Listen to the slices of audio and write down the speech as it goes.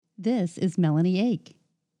This is Melanie Ake.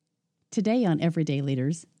 Today on Everyday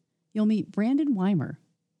Leaders, you'll meet Brandon Weimer,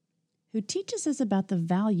 who teaches us about the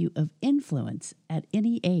value of influence at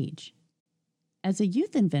any age. As a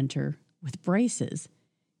youth inventor with braces,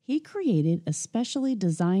 he created a specially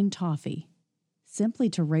designed toffee simply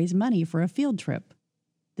to raise money for a field trip.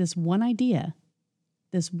 This one idea,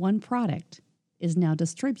 this one product, is now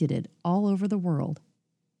distributed all over the world,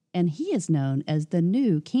 and he is known as the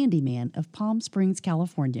new Candyman of Palm Springs,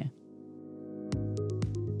 California.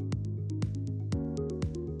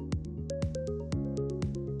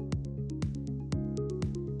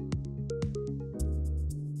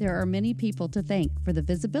 There are many people to thank for the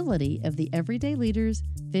visibility of the Everyday Leaders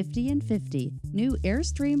 50 and 50 new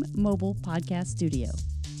Airstream mobile podcast studio.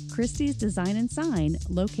 Christie's Design and Sign,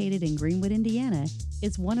 located in Greenwood, Indiana,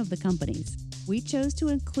 is one of the companies. We chose to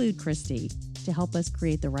include Christie to help us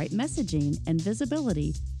create the right messaging and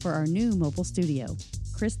visibility for our new mobile studio.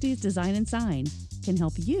 Christie's Design and Sign can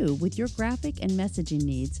help you with your graphic and messaging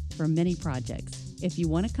needs for many projects. If you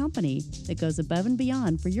want a company that goes above and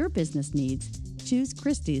beyond for your business needs, choose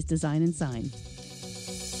Christie's Design and Sign.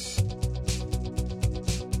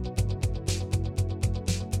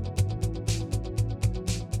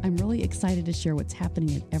 I'm really excited to share what's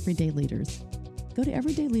happening at Everyday Leaders. Go to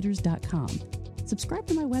everydayleaders.com. Subscribe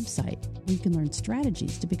to my website where you can learn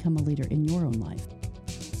strategies to become a leader in your own life.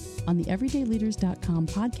 On the everydayleaders.com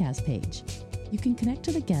podcast page, you can connect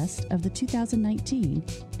to the guest of the 2019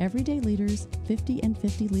 Everyday Leaders 50 and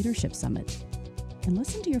 50 Leadership Summit and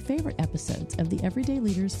listen to your favorite episodes of the Everyday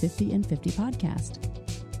Leaders 50 and 50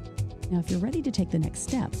 podcast. Now, if you're ready to take the next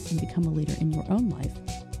step and become a leader in your own life,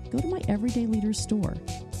 go to my Everyday Leaders store.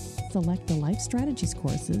 Select the Life Strategies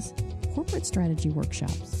courses, corporate strategy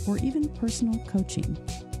workshops, or even personal coaching.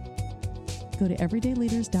 Go to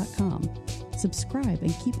everydayleaders.com, subscribe,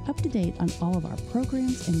 and keep up to date on all of our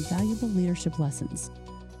programs and valuable leadership lessons.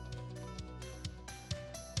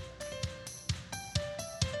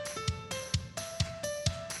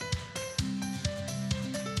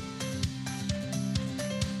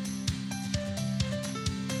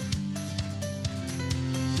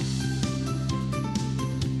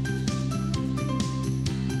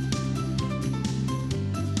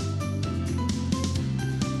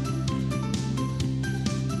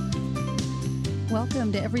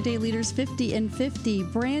 Welcome to Everyday Leaders 50 and 50.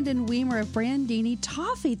 Brandon Weimer of Brandini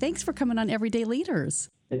Toffee. Thanks for coming on Everyday Leaders.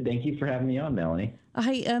 Thank you for having me on, Melanie.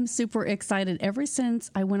 I am super excited. Ever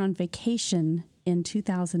since I went on vacation in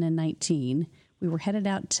 2019, we were headed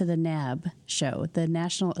out to the NAB show, the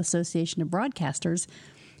National Association of Broadcasters.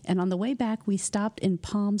 And on the way back, we stopped in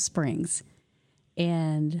Palm Springs.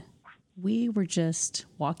 And we were just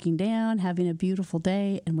walking down, having a beautiful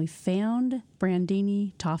day, and we found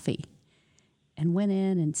Brandini Toffee. And went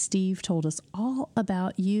in, and Steve told us all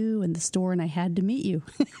about you and the store, and I had to meet you.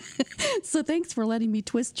 So thanks for letting me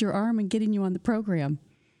twist your arm and getting you on the program.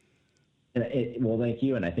 Well, thank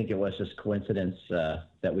you. And I think it was just coincidence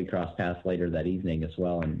that we crossed paths later that evening as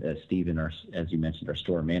well. And Steve, and as you mentioned, our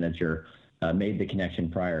store manager, made the connection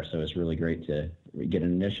prior. So it's really great to get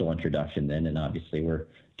an initial introduction then. And obviously we're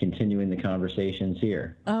continuing the conversations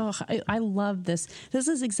here. Oh, I love this. This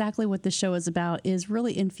is exactly what the show is about, is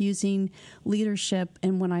really infusing leadership.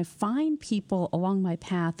 And when I find people along my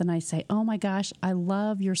path and I say, oh my gosh, I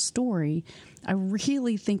love your story, I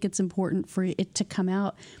really think it's important for it to come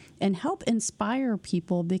out and help inspire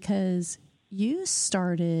people, because you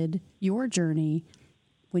started your journey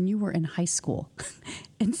when you were in high school.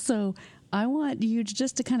 And so I want you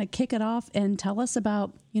just to kind of kick it off and tell us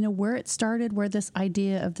about, where it started, where this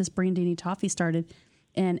idea of this Brandini Toffee started,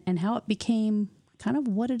 and how it became kind of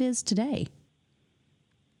what it is today.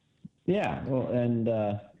 Yeah, well, and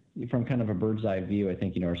from kind of a bird's eye view, I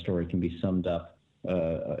think, our story can be summed up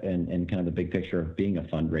in kind of the big picture of being a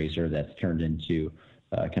fundraiser that's turned into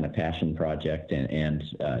kind of passion project and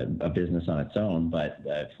a business on its own. But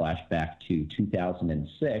flashback to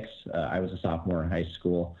 2006, I was a sophomore in high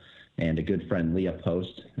school, and a good friend, Leah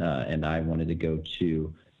Post, and I wanted to go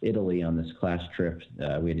to Italy on this class trip.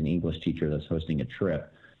 We had an English teacher that was hosting a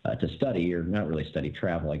trip to study, or not really study,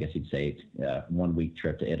 travel, I guess you'd say, 1 week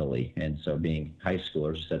trip to Italy. And so being high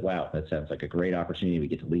schoolers, we said, wow, that sounds like a great opportunity. We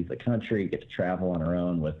get to leave the country, get to travel on our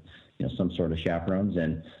own with some sort of chaperones.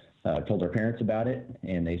 And told our parents about it,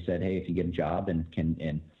 and they said, hey, if you get a job and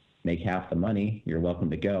can make half the money, you're welcome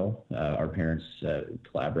to go. Our parents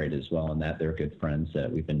collaborated as well on that. They're good friends.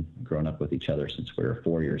 We've been growing up with each other since we were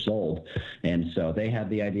 4 years old. And so they had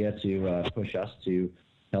the idea to push us to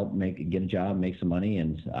help get a job, make some money.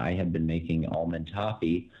 And I had been making almond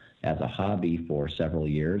toffee as a hobby for several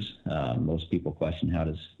years. Most people question, how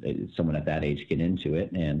does someone at that age get into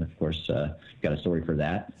it? And of course, got a story for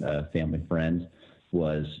that. A family friend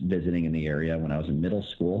was visiting in the area when I was in middle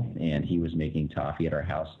school, and he was making toffee at our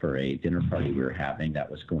house for a dinner party we were having that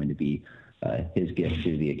was going to be his gift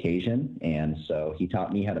to the occasion. And so he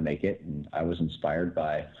taught me how to make it, and I was inspired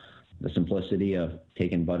by the simplicity of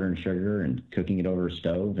taking butter and sugar and cooking it over a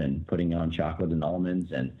stove and putting on chocolate and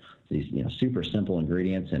almonds and these, super simple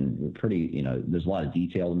ingredients, and pretty, there's a lot of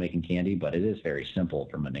detail to making candy, but it is very simple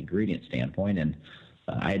from an ingredient standpoint. And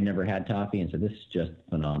I had never had toffee, and so this is just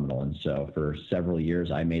phenomenal. And so for several years,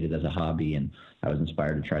 I made it as a hobby, and I was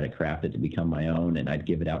inspired to try to craft it to become my own. And I'd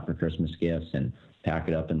give it out for Christmas gifts and pack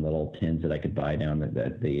it up in little tins that I could buy down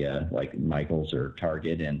at the like Michael's or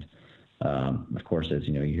Target. And of course, as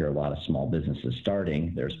you hear a lot of small businesses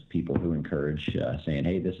starting, there's people who encourage saying,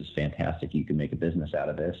 hey, this is fantastic, you can make a business out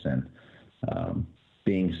of this. And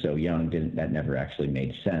being so young, that never actually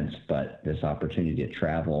made sense. But this opportunity to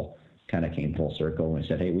travel kind of came full circle, and we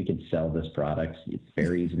said, hey, we could sell this product. It's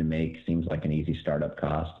very easy to make, seems like an easy startup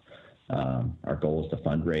cost. Our goal is to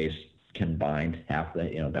fundraise combined half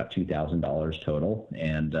the, about $2,000 total.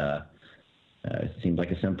 And it seems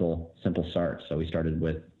like a simple start. So we started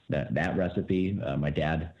with that recipe.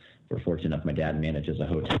 We're fortunate enough, my dad manages a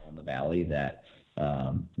hotel in the Valley that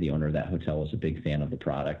the owner of that hotel was a big fan of the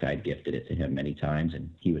product. I'd gifted it to him many times,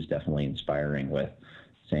 and he was definitely inspiring with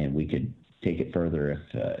saying we could take it further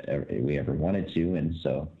if we ever wanted to. And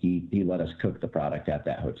so he let us cook the product at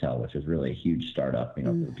that hotel, which was really a huge startup.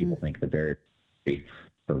 People think the very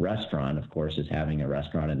for restaurant, of course, is having a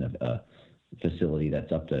restaurant in a facility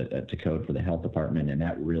that's up to code for the health department. And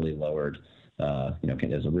that really lowered,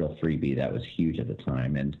 as a real freebie, that was huge at the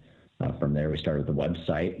time. And from there, we started the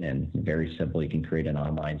website, and very simply, you can create an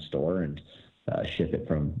online store and ship it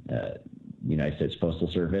from United States Postal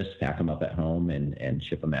Service, pack them up at home and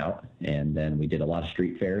ship them out. And then we did a lot of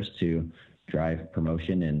street fairs to drive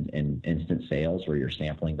promotion and instant sales where you're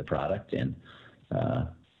sampling the product. And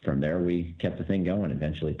from there, we kept the thing going,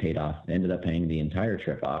 eventually ended up paying the entire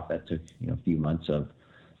trip off. That took, a few months of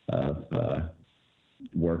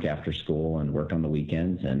work after school and work on the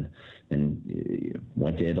weekends, and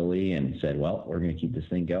went to Italy and said, well, we're going to keep this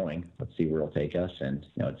thing going. Let's see where it'll take us. And,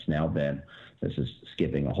 it's now been, this is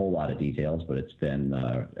skipping a whole lot of details, but it's been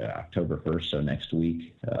October 1st. So next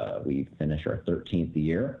week, we finish our 13th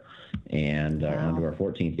year and onto our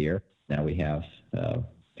 14th year. Now we have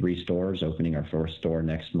 3 stores, opening our 4th store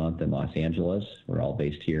next month in Los Angeles. We're all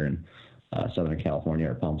based here in Southern California,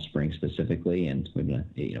 or Palm Springs specifically, and we've got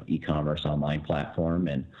e-commerce online platform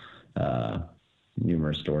and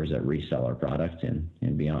numerous stores that resell our product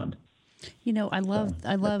and beyond. I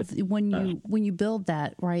love when you build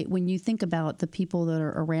that, right? When you think about the people that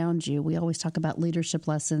are around you, we always talk about leadership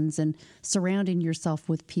lessons and surrounding yourself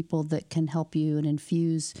with people that can help you and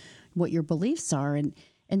infuse what your beliefs are.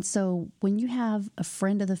 And so when you have a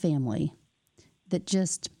friend of the family that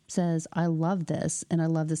just says, I love this and I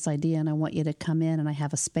love this idea and I want you to come in and I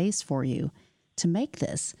have a space for you to make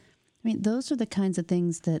this. I mean, those are the kinds of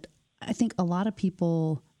things that I think a lot of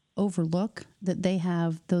people overlook, that they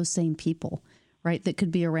have those same people, right, that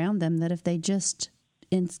could be around them, that if they just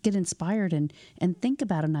get inspired and think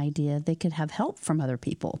about an idea, they could have help from other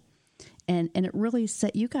people. And it really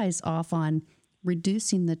set you guys off on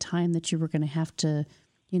reducing the time that you were going to have to,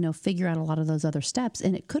 figure out a lot of those other steps.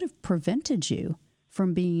 And it could have prevented you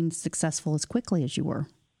from being successful as quickly as you were.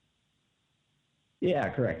 Yeah,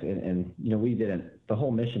 correct. And we didn't, the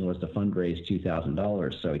whole mission was to fundraise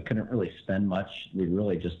 $2,000. So we couldn't really spend much. We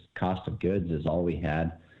really just, cost of goods is all we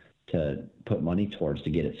had to put money towards to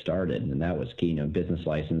get it started. And that was key. Business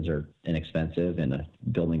licenses are inexpensive, and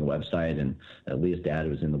building a website, and at least Dad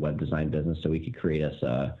was in the web design business, so we could create us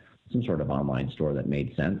some sort of online store that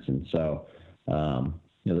made sense. And so,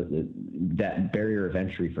 that barrier of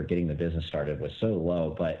entry for getting the business started was so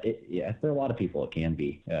low, but for a lot of people, it can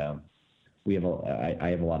be. I have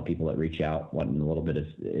a lot of people that reach out wanting a little bit of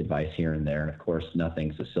advice here and there. And of course,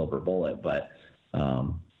 nothing's a silver bullet, but I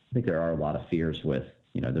think there are a lot of fears with,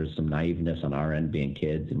 there's some naiveness on our end being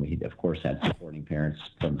kids. And we, of course, had supporting parents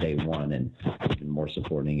from day one, and even more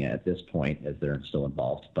supporting at this point as they're still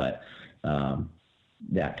involved. But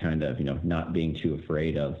that kind of, not being too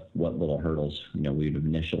afraid of what little hurdles, we'd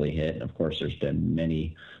initially hit. And of course, there's been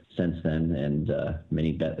many since then, and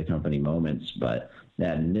many bet the company moments. But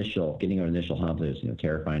that getting our initial hump is,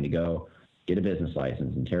 terrifying to go get a business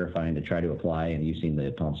license, and terrifying to try to apply. And you've seen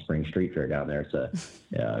the Palm Springs Street Fair down there. It's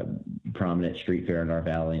a prominent street fair in our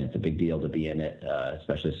valley, and it's a big deal to be in it,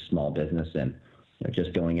 especially as a small business. And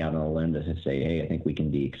just going out on a limb to say, hey, I think we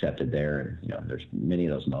can be accepted there. And, there's many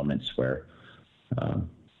of those moments where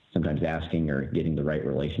sometimes asking or getting the right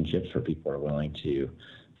relationships where people are willing to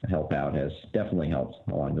help out has definitely helped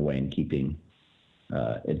along the way in keeping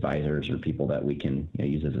advisors or people that we can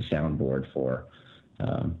use as a soundboard for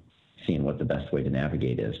seeing what the best way to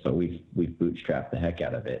navigate is. But we've bootstrapped the heck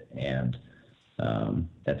out of it, and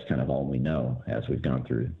that's kind of all we know as we've gone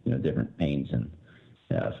through different pains and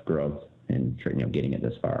growth and getting it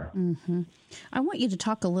this far. Mm-hmm. I want you to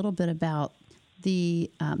talk a little bit about the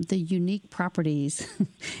unique properties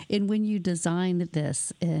in when you designed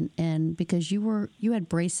this, and because you had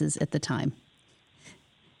braces at the time,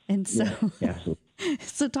 and so yeah, absolutely.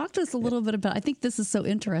 So talk to us a little bit about, I think this is so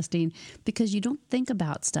interesting because you don't think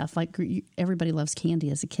about stuff like everybody loves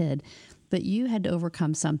candy as a kid, but you had to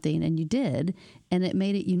overcome something, and you did, and it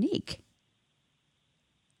made it unique.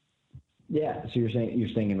 Yeah. So you're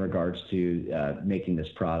saying in regards to making this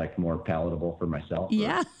product more palatable for myself?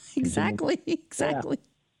 Yeah, exactly. Exactly.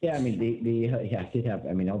 Yeah. I mean, I did have,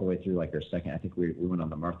 all the way through like our second, I think we went on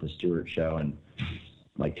the Martha Stewart show in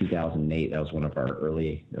like 2008. That was one of our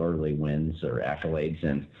early wins or accolades.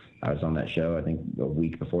 And I was on that show, I think a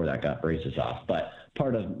week before that, got braces off. But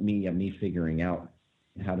part of me figuring out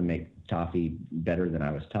how to make toffee better than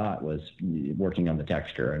I was taught was working on the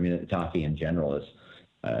texture. I mean, toffee in general is,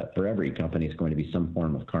 for every company, it's going to be some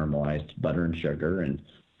form of caramelized butter and sugar and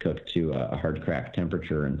cooked to a hard crack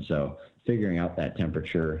temperature. And so figuring out that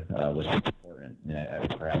temperature was important.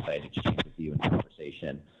 Perhaps I'd exchange with you in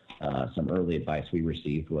conversation. Some early advice we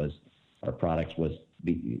received was our product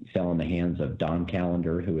fell in the hands of Don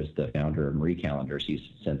Callender, who is the founder of Marie Callender's. He's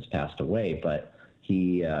since passed away, but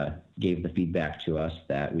he gave the feedback to us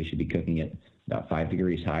that we should be cooking it about 5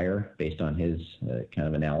 degrees higher based on his kind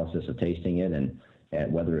of analysis of tasting it. And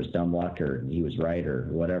whether it's dumb luck or he was right or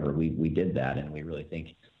whatever, we did that, and we really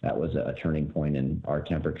think that was a turning point in our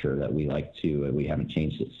temperature that we like to. We haven't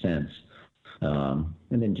changed it since.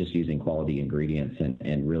 And then just using quality ingredients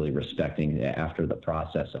and really respecting that after the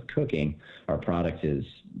process of cooking, our product is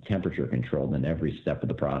temperature controlled in every step of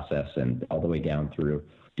the process and all the way down through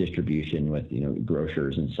distribution with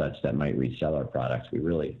grocers and such that might resell our products. We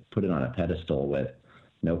really put it on a pedestal with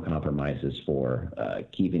no compromises for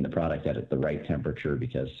keeping the product at the right temperature,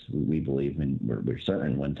 because we believe, and we're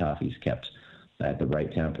certain when toffee's kept at the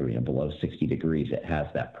right temperature, below 60 degrees, it has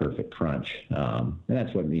that perfect crunch. And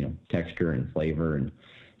that's what, texture and flavor and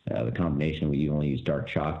the combination. We only use dark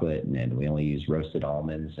chocolate and we only use roasted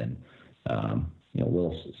almonds, and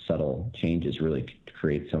little subtle changes really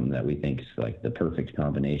create something that we think is like the perfect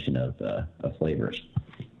combination of flavors.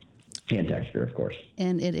 And texture, of course.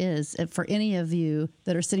 And it is. For any of you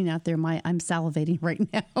that are sitting out there, I'm salivating right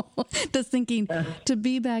now, just thinking to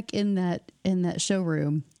be back in that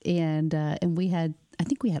showroom, and we had, I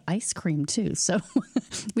think we had ice cream too. So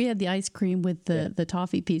we had the ice cream with the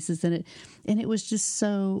toffee pieces in it, and it was just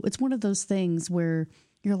so. It's one of those things where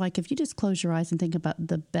you're like, if you just close your eyes and think about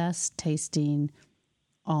the best tasting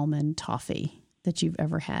almond toffee that you've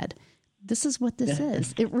ever had, this is what this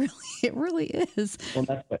is. It really is. Well,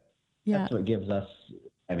 that's what gives us,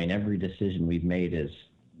 every decision we've made is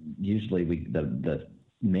usually the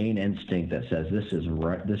main instinct that says this is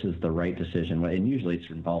the right decision. And usually it's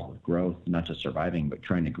involved with growth, not just surviving, but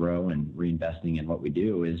trying to grow and reinvesting in what we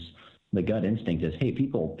do. Is the gut instinct is, hey,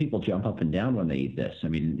 people jump up and down when they eat this.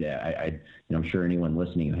 I'm sure anyone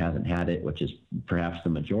listening who hasn't had it, which is perhaps the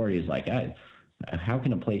majority, is like, how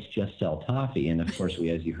can a place just sell toffee? And of course,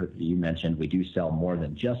 as you mentioned, we do sell more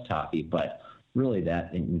than just toffee, but really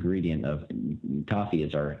that ingredient of toffee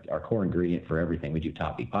is our core ingredient for everything. We do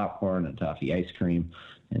toffee popcorn and toffee ice cream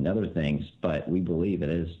and other things, but we believe it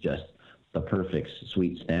is just the perfect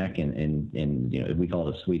sweet snack, and we call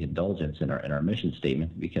it a sweet indulgence in our mission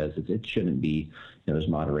statement, because it shouldn't be, there's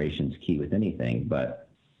moderation's key with anything. But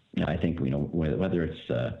I think, whether it's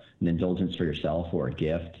an indulgence for yourself or a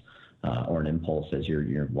gift or an impulse as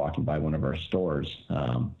you're walking by one of our stores,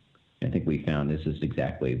 I think we found this is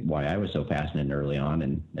exactly why I was so passionate early on,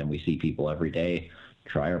 and we see people every day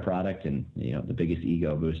try our product, and the biggest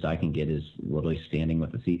ego boost I can get is literally standing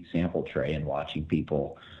with a sample tray and watching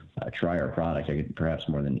people try our product. I get perhaps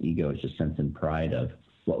more than ego, it's just sense and pride of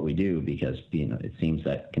what we do, because it seems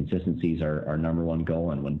that consistency is our number one goal,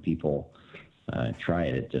 and when people try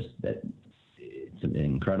it, it's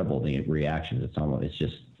incredible, the reactions. It's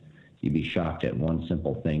just, you'd be shocked at one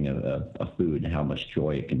simple thing of food and how much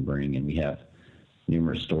joy it can bring. And we have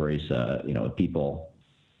numerous stories, people,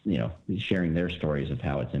 sharing their stories of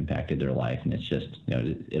how it's impacted their life. And it's just,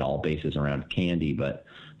 it all bases around candy, but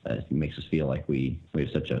it makes us feel like we have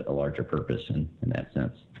such a larger purpose in that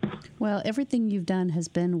sense. Well, everything you've done has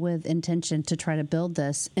been with intention to try to build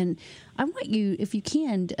this. And I want you, if you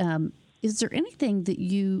can, is there anything that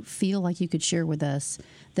you feel like you could share with us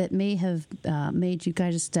that may have made you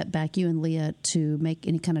guys step back, you and Leah, to make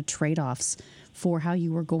any kind of trade-offs for how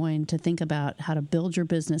you were going to think about how to build your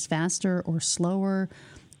business faster or slower,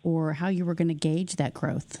 or how you were going to gauge that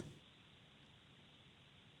growth?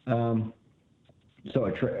 So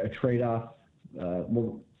a trade-off,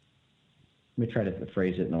 well, let me try to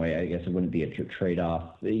phrase it in a way. I guess it wouldn't be a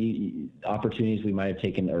trade-off. The opportunities we might have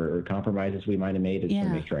taken or compromises we might have made, is to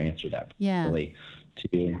make sure I answer that properly.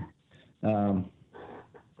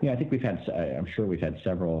 I think I'm sure we've had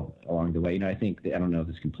several along the way. I think, I don't know if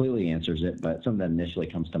this completely answers it, but something that initially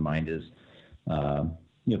comes to mind is,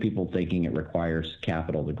 people thinking it requires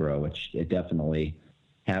capital to grow, which it definitely,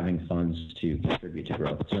 having funds to contribute to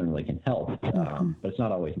growth certainly can help, but it's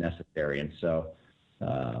not always necessary. And so,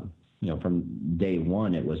 from day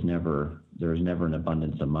one, there was never an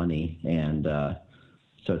abundance of money. And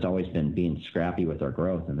so it's always been being scrappy with our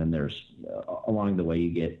growth. And then there's, along the way, you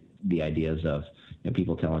get the ideas of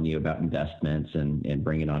people telling you about investments and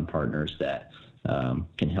bringing on partners that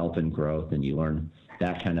can help in growth, and you learn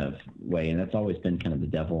that kind of way. And that's always been kind of the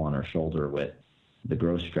devil on our shoulder with the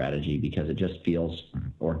growth strategy, because it just feels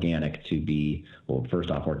organic to be, well,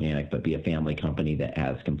 first off organic, but be a family company that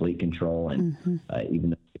has complete control. And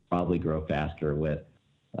even though you probably grow faster with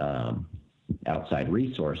outside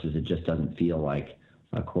resources, it just doesn't feel like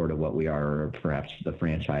a core to what we are, or perhaps the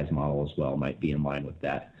franchise model as well might be in line with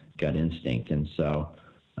that gut instinct. And so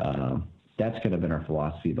that's kind of been our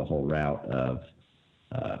philosophy the whole route of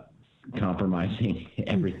compromising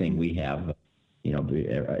everything we have,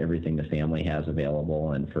 everything the family has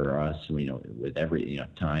available. And for us, with every,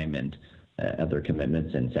 time and other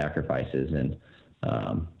commitments and sacrifices. And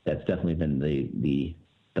that's definitely been the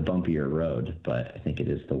bumpier road, but I think it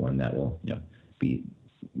is the one that will,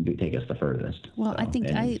 take us the furthest. Well, so,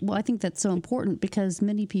 I think that's so important, because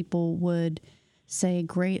many people would say,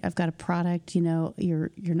 great, I've got a product,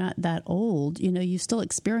 you're not that old, you've still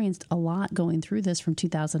experienced a lot going through this from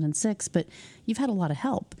 2006, but you've had a lot of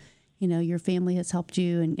help. Your family has helped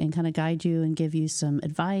you and kind of guide you and give you some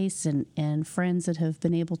advice, and friends that have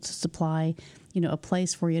been able to supply, a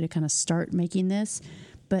place for you to kind of start making this.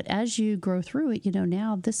 But as you grow through it,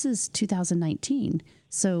 now this is 2019.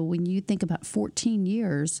 So when you think about 14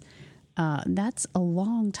 years, that's a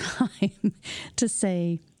long time to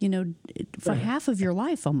say, for half of your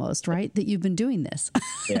life almost, right, that you've been doing this.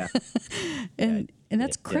 Yeah. and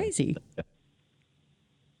that's crazy.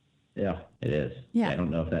 Yeah, it is. Yeah. I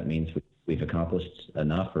don't know if that means we've accomplished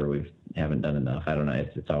enough or we haven't done enough. I don't know.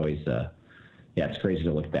 It's always, it's crazy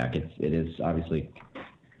to look back. It is obviously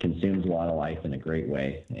consumes a lot of life in a great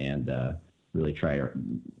way, and really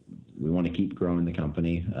we want to keep growing the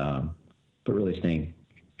company, but really staying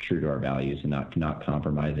true to our values and not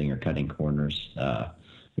compromising or cutting corners. A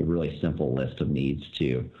really simple list of needs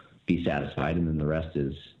to be satisfied, and then the rest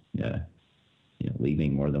is,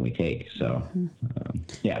 leaving more than we take. So,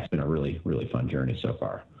 it's been a really, really fun journey so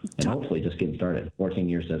far, and hopefully just getting started. 14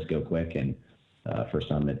 years does go quick, and for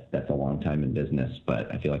some, that's a long time in business,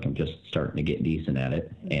 but I feel like I'm just starting to get decent at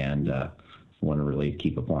it, and want to really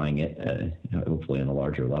keep applying it, hopefully on a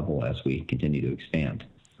larger level as we continue to expand.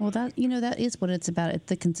 Well, that is what it's about.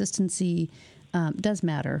 The consistency does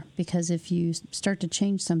matter, because if you start to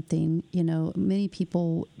change something, many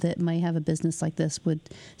people that may have a business like this would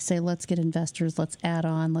say, let's get investors, let's add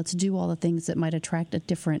on, let's do all the things that might attract a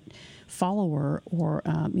different follower, or,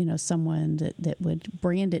 someone that would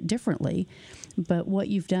brand it differently. But what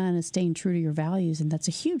you've done is staying true to your values, and that's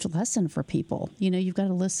a huge lesson for people. You've got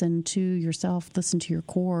to listen to yourself, listen to your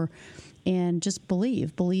core, and just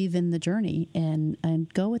believe in the journey, and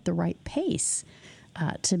go at the right pace.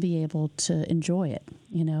 To be able to enjoy it,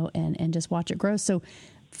 and just watch it grow. So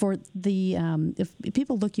for the, if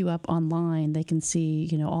people look you up online, they can see,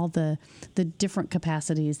 all the different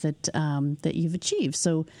capacities that you've achieved.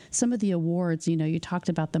 So some of the awards, you talked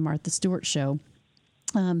about the Martha Stewart Show,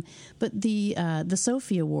 but the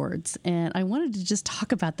Sophie Awards, and I wanted to just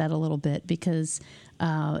talk about that a little bit, because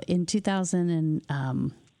in 2000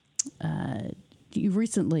 you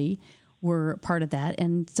recently were part of that.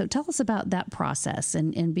 And so tell us about that process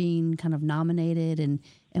and being kind of nominated and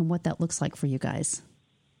what that looks like for you guys.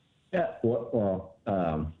 Yeah, well,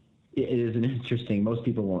 it is an interesting, most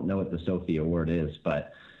people won't know what the Sophie Award is,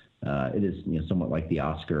 but it is somewhat like the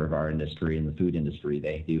Oscar of our industry and the food industry.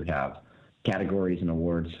 They do have categories and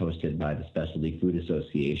awards hosted by the Specialty Food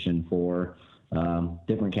Association for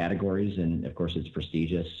different categories, and of course it's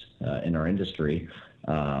prestigious in our industry.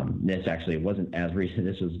 This actually wasn't as recent.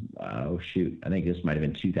 This was, I think this might have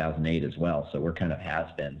been 2008 as well. So we're kind of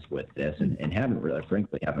has-beens with this, and haven't really,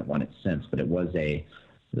 frankly, haven't won it since. But it was the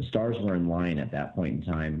stars were in line at that point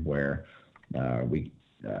in time where we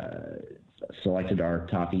selected our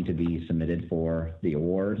toffee to be submitted for the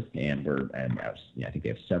award, and I think they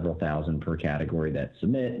have several thousand per category that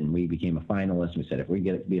submit, and we became a finalist. We said if we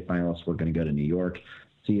get to be a finalist, we're going to go to New York,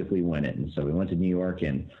 see if we win it. And so we went to New York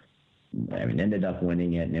and ended up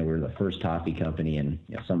winning it, and we were the first toffee company in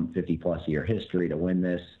some 50-plus year history to win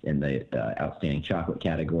this in the outstanding chocolate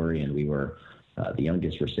category, and we were the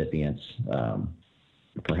youngest recipients.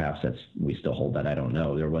 Perhaps we still hold that. I don't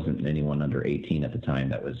know. There wasn't anyone under 18 at the time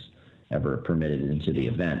that was ever permitted into the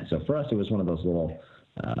event. So for us, it was one of those little,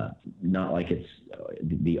 not like it's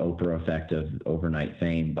the Oprah effect of overnight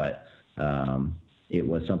fame, but it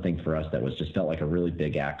was something for us that just felt like a really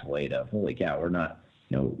big accolade of, holy cow, we're not,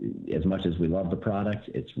 as much as we love the product,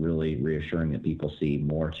 it's really reassuring that people see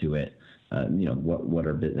more to it,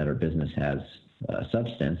 that our business has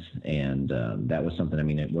substance. And that was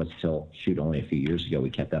something, it was till only a few years ago we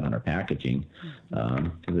kept that on our packaging.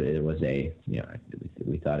 It was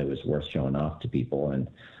we thought it was worth showing off to people, and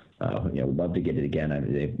love to get it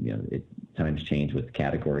again. Times change with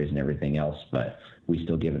categories and everything else, but we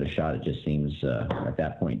still give it a shot. It just seems at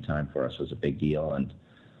that point in time for us was a big deal. And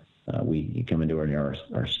you come into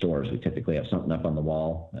our stores, we typically have something up on the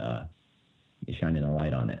wall, shining a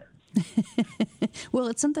light on it. Well,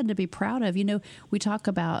 it's something to be proud of. We talk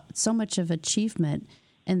about so much of achievement,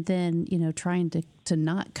 and then, trying to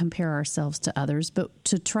not compare ourselves to others, but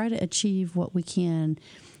to try to achieve what we can,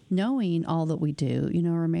 knowing all that we do,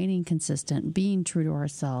 remaining consistent, being true to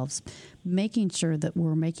ourselves, making sure that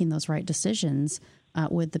we're making those right decisions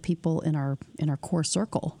with the people in our core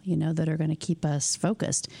circle, that are going to keep us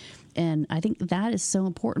focused. And I think that is so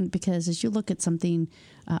important, because as you look at something,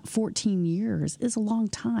 14 years is a long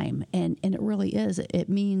time. And it really is. It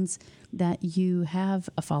means that you have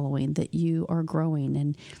a following, that you are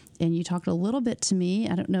growing. And you talked a little bit to me.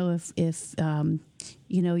 I don't know if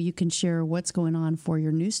you can share what's going on for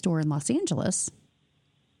your new store in Los Angeles.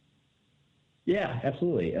 Yeah,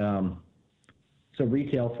 absolutely. So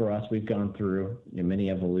retail for us, we've gone through many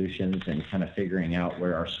evolutions and kind of figuring out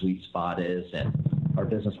where our sweet spot is. And our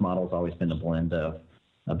business model has always been a blend of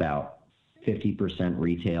about 50%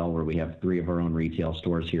 retail, where we have 3 of our own retail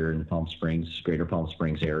stores here in Palm Springs, greater Palm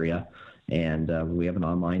Springs area. And we have an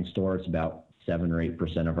online store. It's about 7 or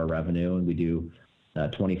 8% of our revenue. And we do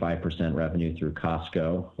 25% revenue through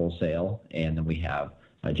Costco wholesale. And then we have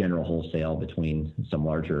a general wholesale between some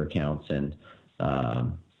larger accounts and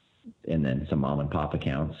then some mom and pop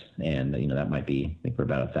accounts. And, that might be, I think we're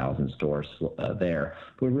about 1,000 stores there.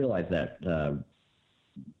 But we realize that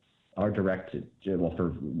our direct, for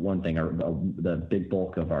one thing, the big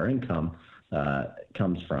bulk of our income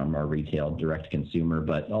comes from our retail direct consumer,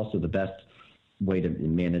 but also the best way to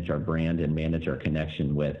manage our brand and manage our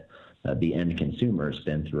connection with the end consumer has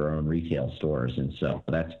been through our own retail stores. And so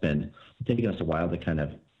that's been taking us a while to kind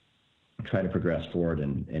of try to progress forward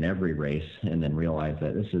in every race, and then realize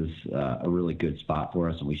that this is a really good spot for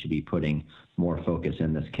us, and we should be putting more focus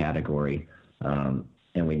in this category.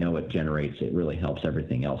 And we know it really helps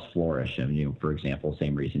everything else flourish. For example,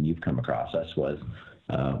 same reason you've come across us was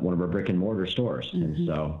one of our brick and mortar stores. Mm-hmm. And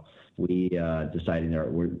so we decided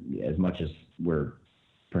as much as we're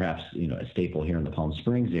perhaps, a staple here in the Palm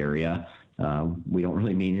Springs area, we don't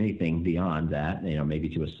really mean anything beyond that, maybe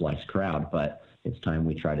to a select crowd, but it's time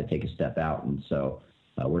we try to take a step out. And so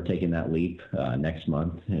we're taking that leap next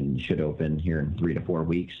month, and should open here in 3 to 4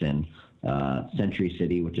 weeks in Century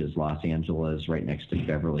City, which is Los Angeles, right next to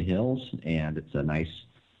Beverly Hills. And it's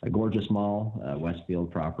a gorgeous mall, Westfield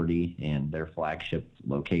property, and their flagship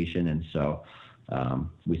location. And so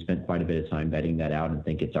we spent quite a bit of time vetting that out, and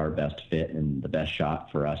think it's our best fit and the best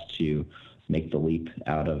shot for us to make the leap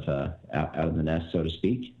out of the nest, so to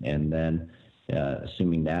speak. And then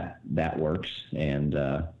assuming that works, and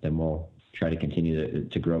then we'll try to continue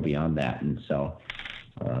to grow beyond that. And so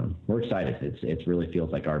we're excited. It really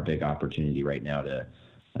feels like our big opportunity right now to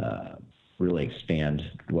really expand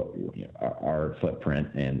our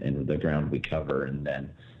footprint and the ground we cover. And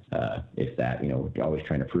then if that, we're always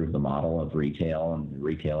trying to prove the model of retail, and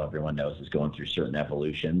retail, everyone knows, is going through certain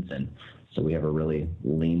evolutions. And so we have a really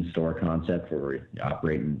lean store concept where we're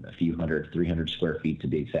operating a few 300 square feet to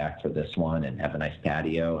be exact for this one, and have a nice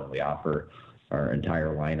patio. And we offer our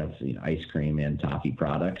entire line of ice cream and toffee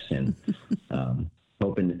products, and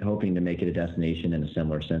hoping to make it a destination in a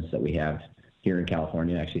similar sense that we have here in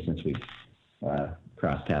California. Actually, since we've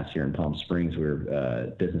cross paths here in Palm Springs.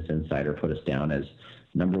 Business Insider put us down as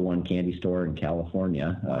 #1 candy store in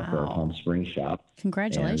California for our Palm Springs shop.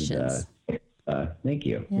 Congratulations. And, thank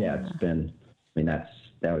you. Yeah, it's been, that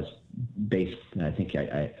was based, I think,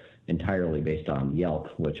 I entirely based on Yelp,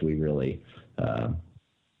 which we really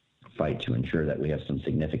fight to ensure that we have some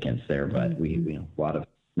significance there. But we a lot of,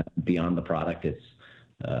 beyond the product, it's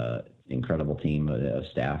incredible team of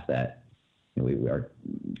staff that our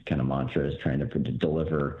kind of mantra is trying to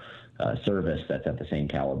deliver service that's at the same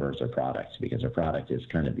caliber as our product, because our product is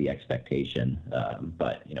kind of the expectation.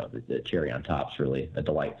 But the cherry on top is really a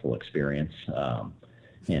delightful experience.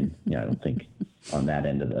 And I don't think on that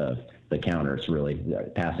end of the counter, it's really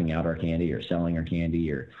passing out our candy or selling our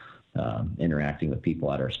candy or interacting with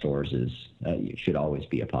people at our stores should always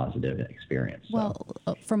be a positive experience. So.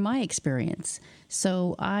 Well, from my experience,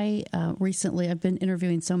 so I recently, I've been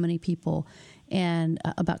interviewing so many people and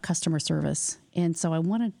about customer service. And so I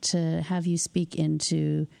wanted to have you speak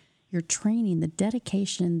into your training, the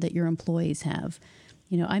dedication that your employees have.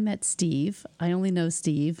 I met Steve. I only know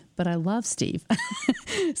Steve, but I love Steve.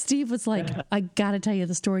 Steve was like, I got to tell you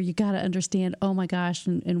the story. You got to understand. Oh my gosh.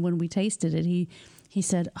 And when we tasted it, he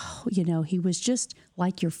said, he was just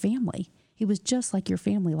like your family. He was just like your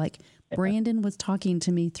family. Like Brandon was talking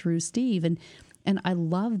to me through Steve. And I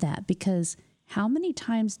love that, because how many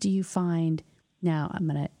times do you find, now I'm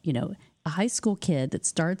going to, a high school kid that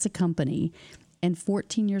starts a company and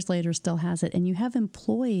 14 years later still has it. And you have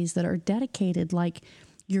employees that are dedicated, like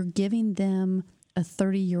you're giving them a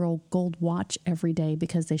 30-year-old gold watch every day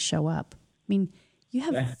because they show up. I mean, you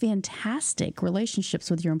have fantastic relationships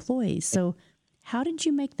with your employees. So how did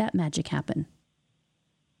you make that magic happen?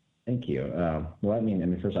 Thank you. Well,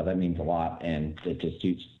 first off, that means a lot. And it just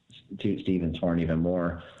toot Stephen's horn even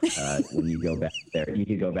more when you go back there. You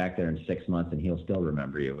could go back there in 6 months and he'll still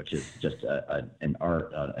remember you, which is just an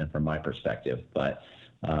art, and from my perspective. But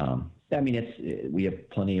we have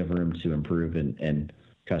plenty of room to improve in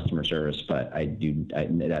customer service. But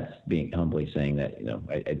that's being humbly saying that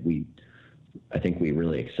I think we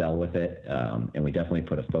really excel with it, and we definitely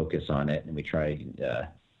put a focus on it, and we try.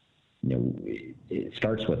 It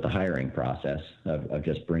starts with the hiring process of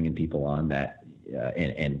just bringing people on that.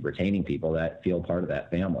 And retaining people that feel part of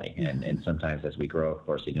that family. And sometimes as we grow, of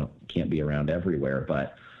course, can't be around everywhere,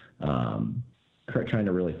 but trying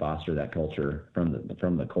to really foster that culture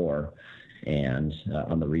from the core. And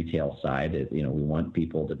on the retail side, we want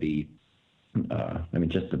people to be,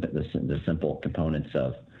 just the simple components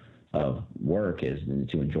of work is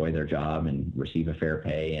to enjoy their job and receive a fair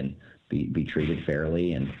pay and be treated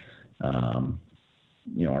fairly. And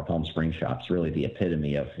our Palm Springs shop's really the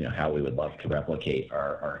epitome of how we would love to replicate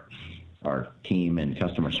our team and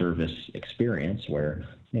customer service experience, where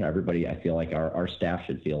everybody, I feel like our staff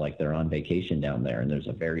should feel like they're on vacation down there, and there's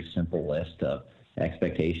a very simple list of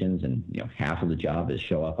expectations, and half of the job is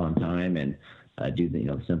show up on time and do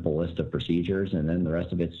the simple list of procedures, and then the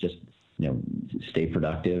rest of it's just stay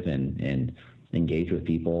productive and engage with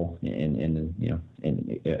people in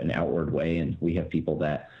an outward way. And we have people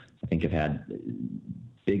that I think have had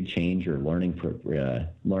big change or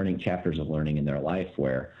learning chapters of learning in their life,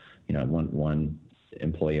 where one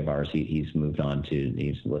employee of ours, he's moved on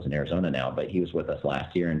he lives in Arizona now, but he was with us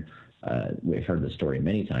last year, and we've heard the story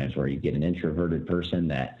many times where you get an introverted person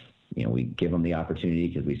that we give them the opportunity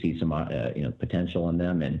because we see some potential in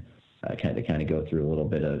them, and kind of go through a little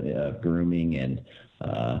bit of grooming and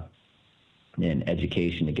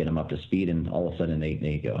education to get them up to speed, and all of a sudden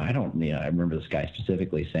they go, I remember this guy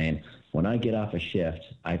specifically saying, when I get off a shift,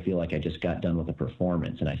 I feel like I just got done with a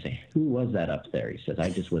performance. And I say, who was that up there? He says, I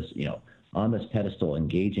just was, on this pedestal,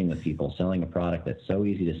 engaging with people, selling a product that's so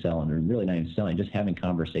easy to sell, and really not even selling, just having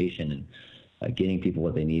conversation and getting people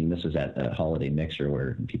what they need. And this was at a holiday mixer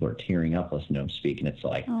where people are tearing up listening to him speak. And it's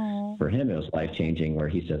like, aww. For him, it was life-changing, where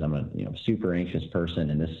he says, I'm a super anxious person,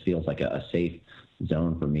 and this feels like a safe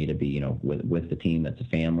zone for me to be, with the team that's a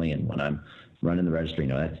family. And when I'm running the registry,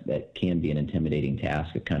 that can be an intimidating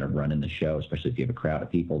task of kind of running the show, especially if you have a crowd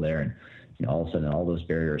of people there. And all of a sudden, all those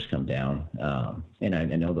barriers come down. And I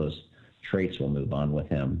know those traits will move on with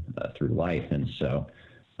him through life. And so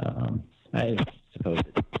I suppose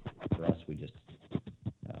for us, we just,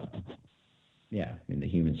 the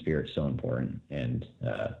human spirit's so important, and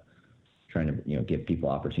trying to give people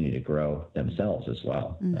opportunity to grow themselves as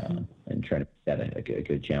well, and try to make that a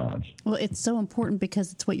good challenge. Well, it's so important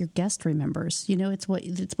because it's what your guest remembers. It's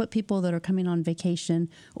what people that are coming on vacation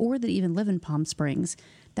or that even live in Palm Springs,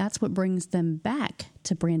 that's what brings them back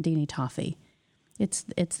to Brandini Toffee. It's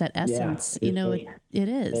that essence. It is. It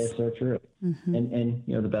is. It's so true. And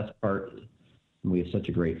the best part We have such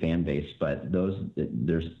a great fan base, but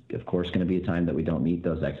there's of course going to be a time that we don't meet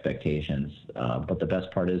those expectations. But the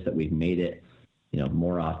best part is that we've made it,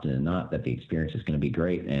 more often than not, that the experience is going to be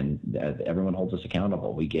great, and everyone holds us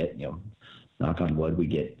accountable. We get, knock on wood, we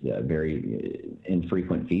get very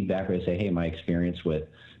infrequent feedback where they say, hey, my experience with,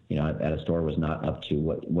 at a store was not up to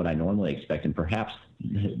what I normally expect, and perhaps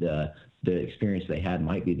the experience they had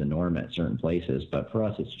might be the norm at certain places. But for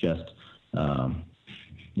us, it's just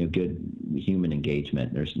good human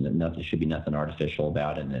engagement. There should be nothing artificial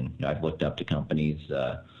about it. And then I've looked up to companies.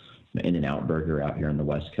 In-N-Out Burger out here on the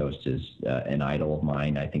West Coast is an idol of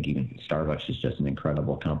mine. I think even Starbucks is just an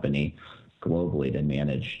incredible company globally to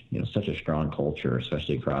manage, such a strong culture,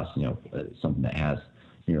 especially across, something that has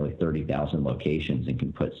nearly 30,000 locations and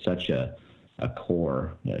can put such a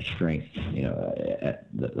core strength, at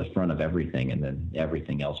the front of everything, and then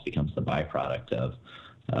everything else becomes the byproduct of,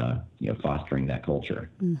 fostering that culture.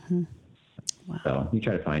 Mm-hmm. Wow. So we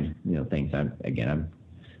try to find, things.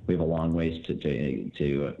 We have a long ways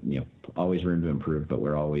to always room to improve, but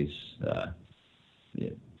we're always,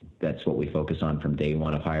 that's what we focus on from day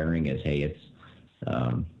one of hiring is, hey, it's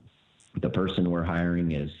the person we're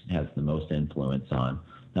hiring has the most influence on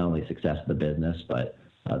not only success of the business, but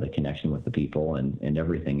the connection with the people and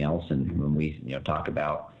everything else. And when we, talk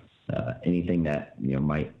about anything that,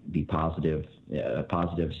 might be positive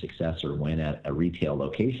success or win at a retail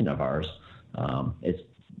location of ours, it's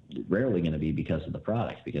rarely going to be because of the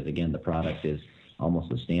product, because again, the product is almost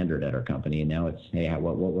the standard at our company. And now it's, hey,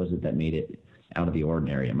 what was it that made it out of the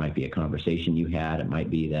ordinary? It might be a conversation you had. It might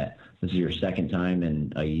be that this is your second time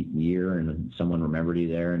in a year and someone remembered you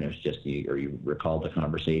there, and it was just you recalled the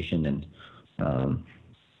conversation. And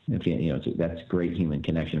that's great human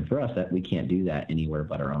connection for us. That we can't do that anywhere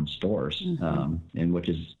but our own stores, mm-hmm. And which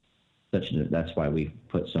is that's why we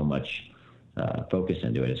put so much focus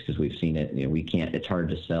into it, is because we've seen it. We can't. It's hard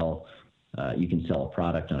to sell. You can sell a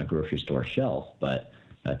product on a grocery store shelf, but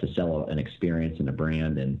to sell an experience and a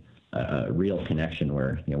brand and a real connection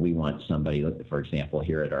where we want somebody, for example,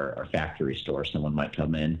 here at our factory store, someone might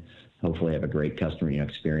come in, hopefully have a great customer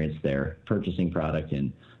experience there, purchasing product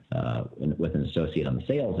and with an associate on the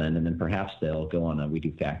sales end, and then perhaps they'll go on. We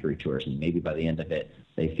do factory tours, and maybe by the end of it,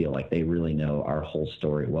 they feel like they really know our whole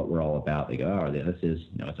story, what we're all about. They go, oh, this is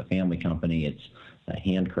it's a family company. It's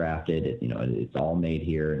handcrafted. It's all made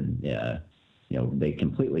here, and they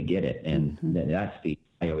completely get it. And mm-hmm. that's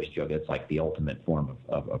I always joke, it's like the ultimate form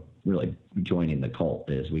of really joining the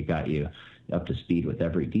cult, is we've got you up to speed with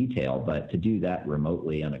every detail. But to do that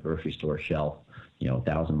remotely on a grocery store shelf,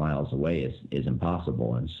 1,000 miles away is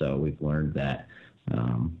impossible. And so we've learned that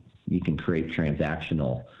you can create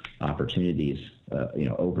transactional opportunities,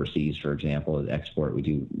 overseas, for example, export. We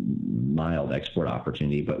do mild export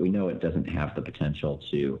opportunity, but we know it doesn't have the potential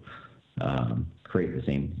to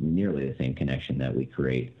create nearly the same connection that we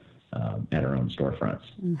create at our own storefronts.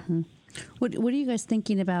 Mm-hmm. What are you guys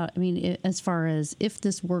thinking about? I mean, as far as if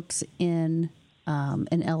this works in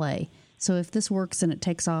LA, so if this works and it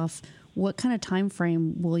takes off, what kind of time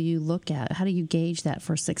frame will you look at? How do you gauge that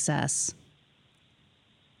for success?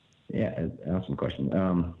 Yeah, awesome question.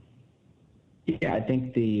 I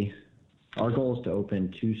think our goal is to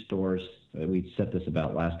open 2 stores. We set this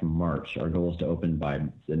about last March. Our goal is to open by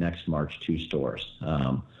the next March 2 stores,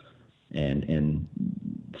 and in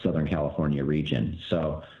Southern California region.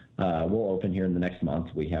 So we'll open here in the next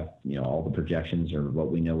month. We have all the projections or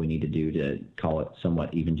what we know we need to do to call it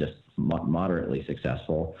somewhat even just moderately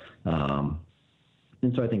successful.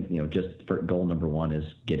 And so I think, just for goal number 1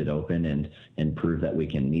 is get it open and prove that we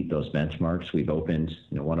can meet those benchmarks. We've opened,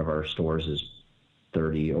 one of our stores is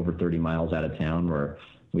over 30 miles out of town, where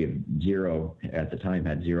we have at the time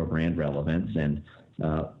had zero brand relevance. And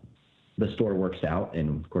the store works out,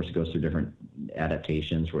 and of course it goes through different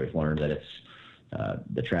adaptations where we've learned that it's,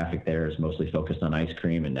 the traffic there is mostly focused on ice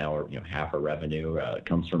cream, and now half our revenue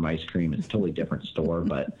comes from ice cream. It's a totally different store,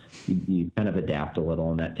 but you kind of adapt a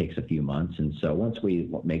little, and that takes a few months. And so once we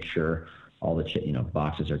make sure all the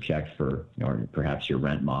boxes are checked for, or perhaps your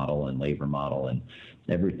rent model and labor model and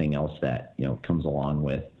everything else that comes along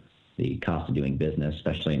with the cost of doing business,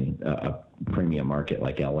 especially in a premium market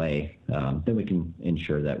like LA, then we can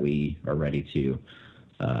ensure that we are ready to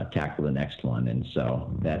tackle the next one. And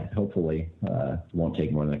so that hopefully won't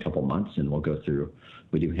take more than a couple months, and we'll go through.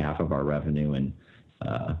 We do half of our revenue in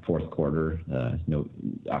fourth quarter,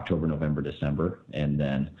 October, November, December, and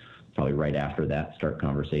then probably right after that start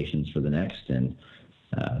conversations for the next. And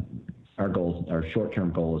our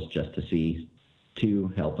short-term goal is just to see to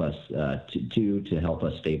help us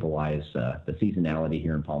stabilize the seasonality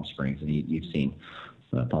here in Palm Springs. And you've seen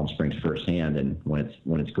Palm Springs firsthand. And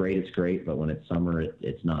when it's great, it's great. But when it's summer,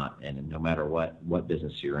 it's not. And no matter what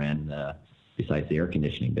business you're in, besides the air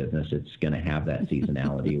conditioning business, it's going to have that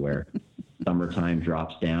seasonality where summertime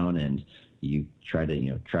drops down and you try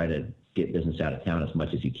to get business out of town as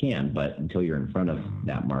much as you can. But until you're in front of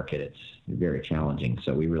that market, it's very challenging.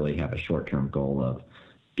 So we really have a short-term goal of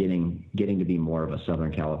getting to be more of a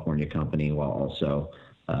Southern California company while also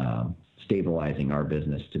stabilizing our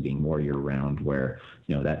business to being more year-round, where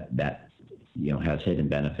that has hidden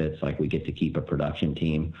benefits, like we get to keep a production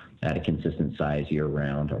team at a consistent size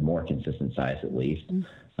year-round, or more consistent size at least, and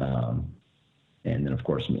then of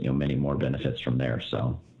course many more benefits from there.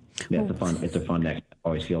 So yeah, it's a fun next.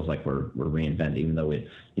 Always feels like we're reinventing, even though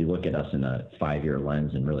you look at us in a 5-year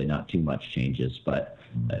lens and really not too much changes, but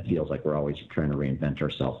it feels like we're always trying to reinvent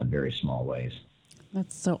ourselves in very small ways.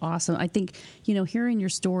 That's so awesome. I think, hearing your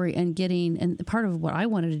story and part of what I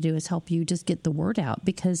wanted to do is help you just get the word out,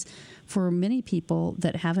 because for many people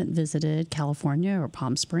that haven't visited California or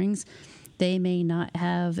Palm Springs, they may not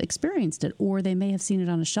have experienced it, or they may have seen it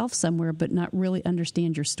on a shelf somewhere, but not really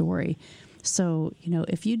understand your story. So,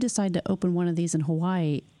 if you decide to open one of these in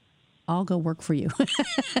Hawaii, I'll go work for you.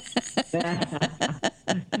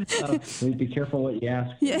 Be careful what you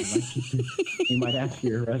ask for. Yeah. You might ask for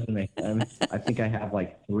your resume. I think I have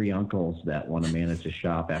like 3 uncles that want to manage a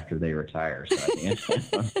shop after they retire.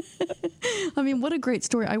 So I mean, what a great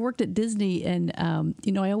story. I worked at Disney, and,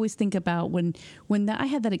 I always think about when I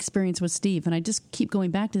had that experience with Steve, and I just keep going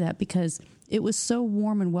back to that because it was so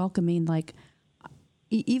warm and welcoming. Like,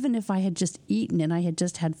 even if I had just eaten and I had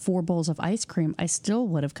just had 4 bowls of ice cream, I still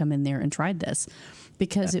would have come in there and tried this,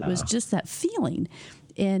 because it was just that feeling.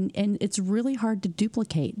 And it's really hard to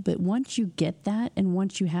duplicate. But once you get that, and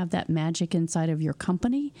once you have that magic inside of your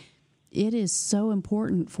company, it is so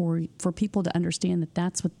important for people to understand that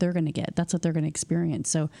that's what they're going to get. That's what they're going to experience.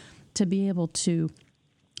 So to be able to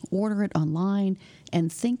order it online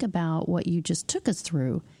and think about what you just took us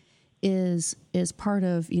through is part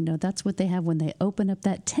of, that's what they have when they open up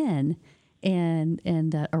that tin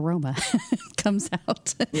and aroma comes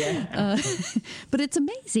out. Yeah. But it's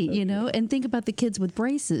amazing, and think about the kids with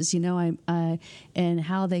braces, and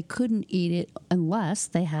how they couldn't eat it unless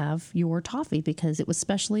they have your toffee, because it was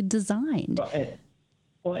specially designed.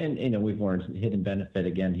 And we've learned hidden benefit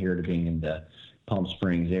again here to being in the Palm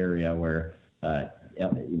Springs area where,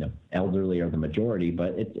 elderly are the majority,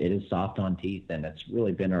 but it is soft on teeth, and it's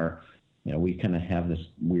really been our, we kind of have this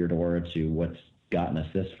weird aura to what's gotten us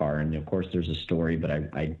this far. And of course there's a story, but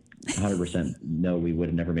I 100% know we would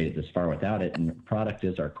have never made it this far without it. And product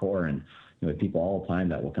is our core. And we have people all the time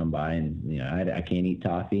that will come by and, I can't eat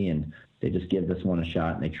toffee, and they just give this one a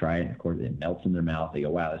shot and they try it. And of course it melts in their mouth. They go,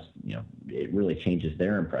 wow, this, it really changes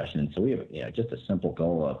their impression. And so we have, just a simple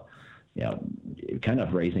goal of, kind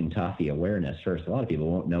of raising toffee awareness first. A lot of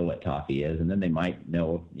people won't know what toffee is, and then they might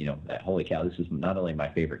know, that, holy cow, this is not only my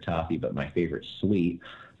favorite toffee, but my favorite sweet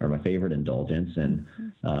or my favorite indulgence. And,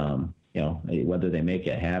 whether they make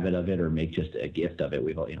a habit of it or make just a gift of it,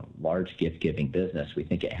 we've, large gift giving business. We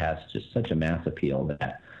think it has just such a mass appeal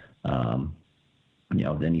that,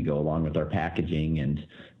 then you go along with our packaging and,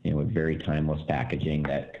 with very timeless packaging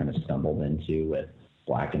that kind of stumbled into with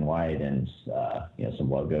black and white and, some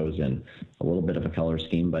logos and a little bit of a color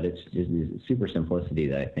scheme, but it's super simplicity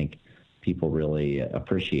that I think people really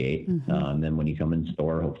appreciate. Mm-hmm. Then when you come in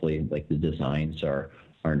store, hopefully like the designs are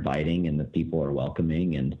inviting and the people are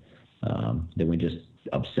welcoming, and then we just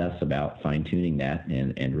obsess about fine tuning that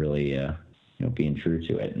and really, being true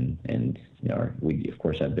to it. And we of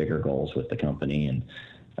course have bigger goals with the company, and,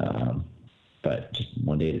 but just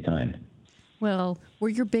one day at a time. Well, we're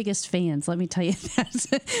your biggest fans, let me tell you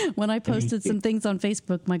that. When I posted some things on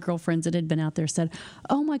Facebook, my girlfriends that had been out there said,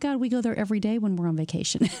 oh my God, we go there every day when we're on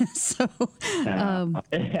vacation. So,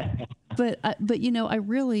 but I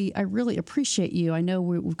really appreciate you. I know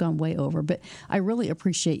we've gone way over, but I really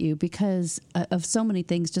appreciate you because of so many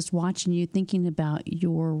things, just watching you, thinking about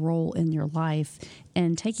your role in your life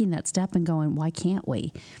and taking that step and going, why can't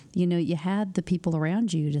we? You had the people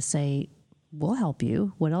around you to say, we'll help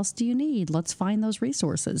you. What else do you need? Let's find those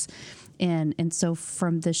resources. And so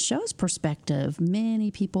from the show's perspective,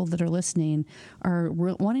 many people that are listening are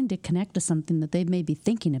wanting to connect to something that they may be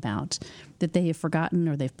thinking about, that they have forgotten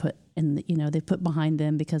or they've put they've put behind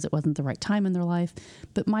them because it wasn't the right time in their life.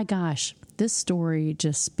 But my gosh, this story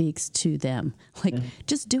just speaks to them. Like,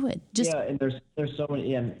 just do it. And there's so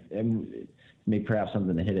many, and maybe perhaps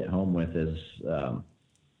something to hit it home with is,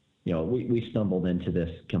 we stumbled into this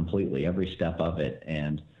completely, every step of it.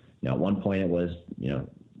 And, at one point it was,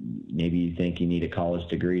 maybe you think you need a college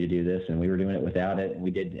degree to do this, and we were doing it without it.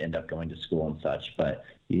 We did end up going to school and such, but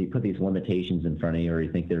you put these limitations in front of you, or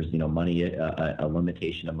you think there's money, a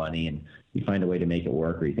limitation of money, and you find a way to make it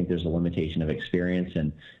work, or you think there's a limitation of experience,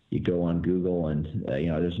 and you go on Google, and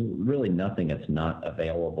there's really nothing that's not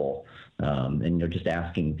available. And just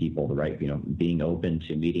asking people the right, being open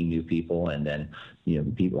to meeting new people, and then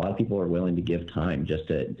a lot of people are willing to give time just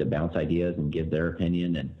to bounce ideas and give their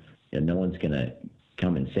opinion, and no one's going to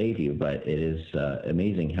come and save you, but it is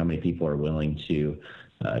amazing how many people are willing to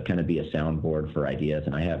kind of be a soundboard for ideas.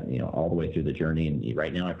 And I have, all the way through the journey, and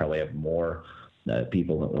right now I probably have more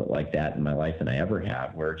people like that in my life than I ever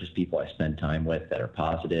have, where just people I spend time with that are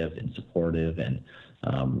positive and supportive and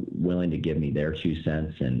willing to give me their 2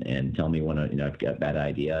 cents and tell me when I've got a bad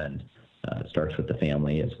idea. And it starts with the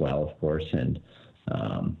family as well, of course. And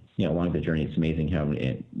along the journey, it's amazing how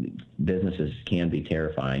businesses can be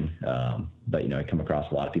terrifying. But I come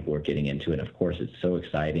across a lot of people who are getting into it. Of course, it's so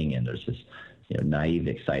exciting, and there's this naive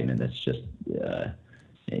excitement that's just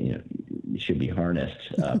should be harnessed.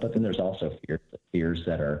 But then there's also fears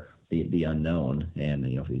that are the unknown, and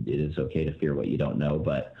it is okay to fear what you don't know,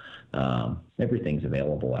 but everything's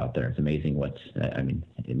available out there. It's amazing most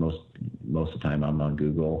of the time I'm on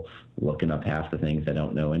Google looking up half the things I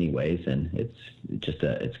don't know anyways, and it's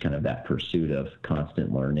kind of that pursuit of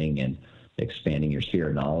constant learning and expanding your sphere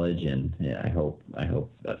of knowledge. And I hope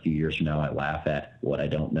a few years from now I laugh at what I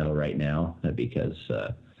don't know right now, because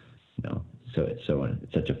so it's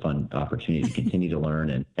such a fun opportunity to continue to learn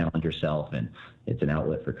and challenge yourself, and it's an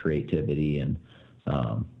outlet for creativity. And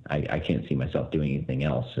I can't see myself doing anything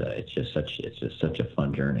else. It's just such a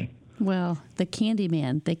fun journey. Well, the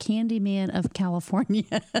Candyman of California.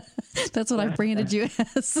 That's what I branded you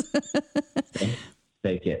as.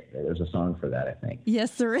 Take it. There's a song for that, I think.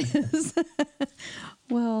 Yes, there is.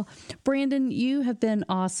 Well, Brandon, you have been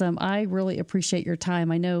awesome. I really appreciate your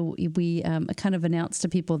time. I know we kind of announced to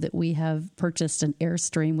people that we have purchased an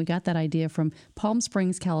Airstream. We got that idea from Palm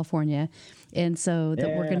Springs, California. And so that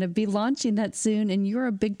we're going to be launching that soon. And you're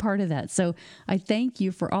a big part of that. So I thank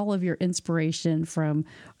you for all of your inspiration, from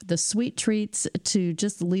the sweet treats to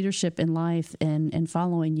just leadership in life and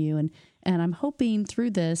following you. And I'm hoping through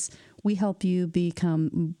this, we help you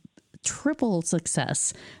become triple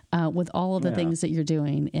success with all of the things that you're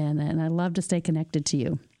doing. And I love to stay connected to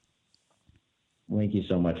you. Thank you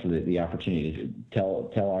so much for the opportunity to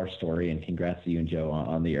tell our story, and congrats to you and Joe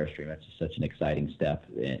on the Airstream. That's just such an exciting step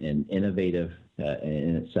and innovative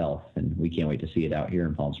in itself. And we can't wait to see it out here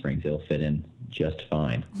in Palm Springs. It'll fit in just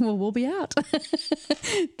fine. Well, we'll be out.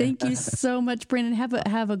 Thank you so much, Brandon.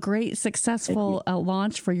 Have a great, successful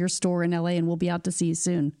launch for your store in LA, and we'll be out to see you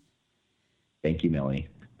soon. Thank you, Melanie.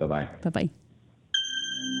 Bye-bye. Bye-bye.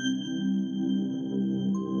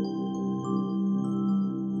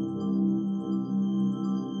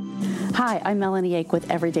 Hi, I'm Melanie Ake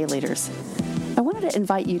with Everyday Leaders. I wanted to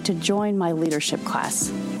invite you to join my leadership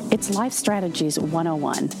class. It's Life Strategies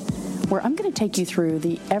 101, where I'm going to take you through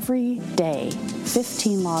the everyday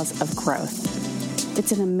 15 laws of growth.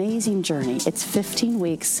 It's an amazing journey. It's 15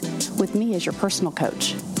 weeks with me as your personal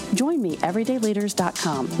coach. Join me,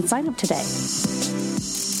 everydayleaders.com, and sign up today.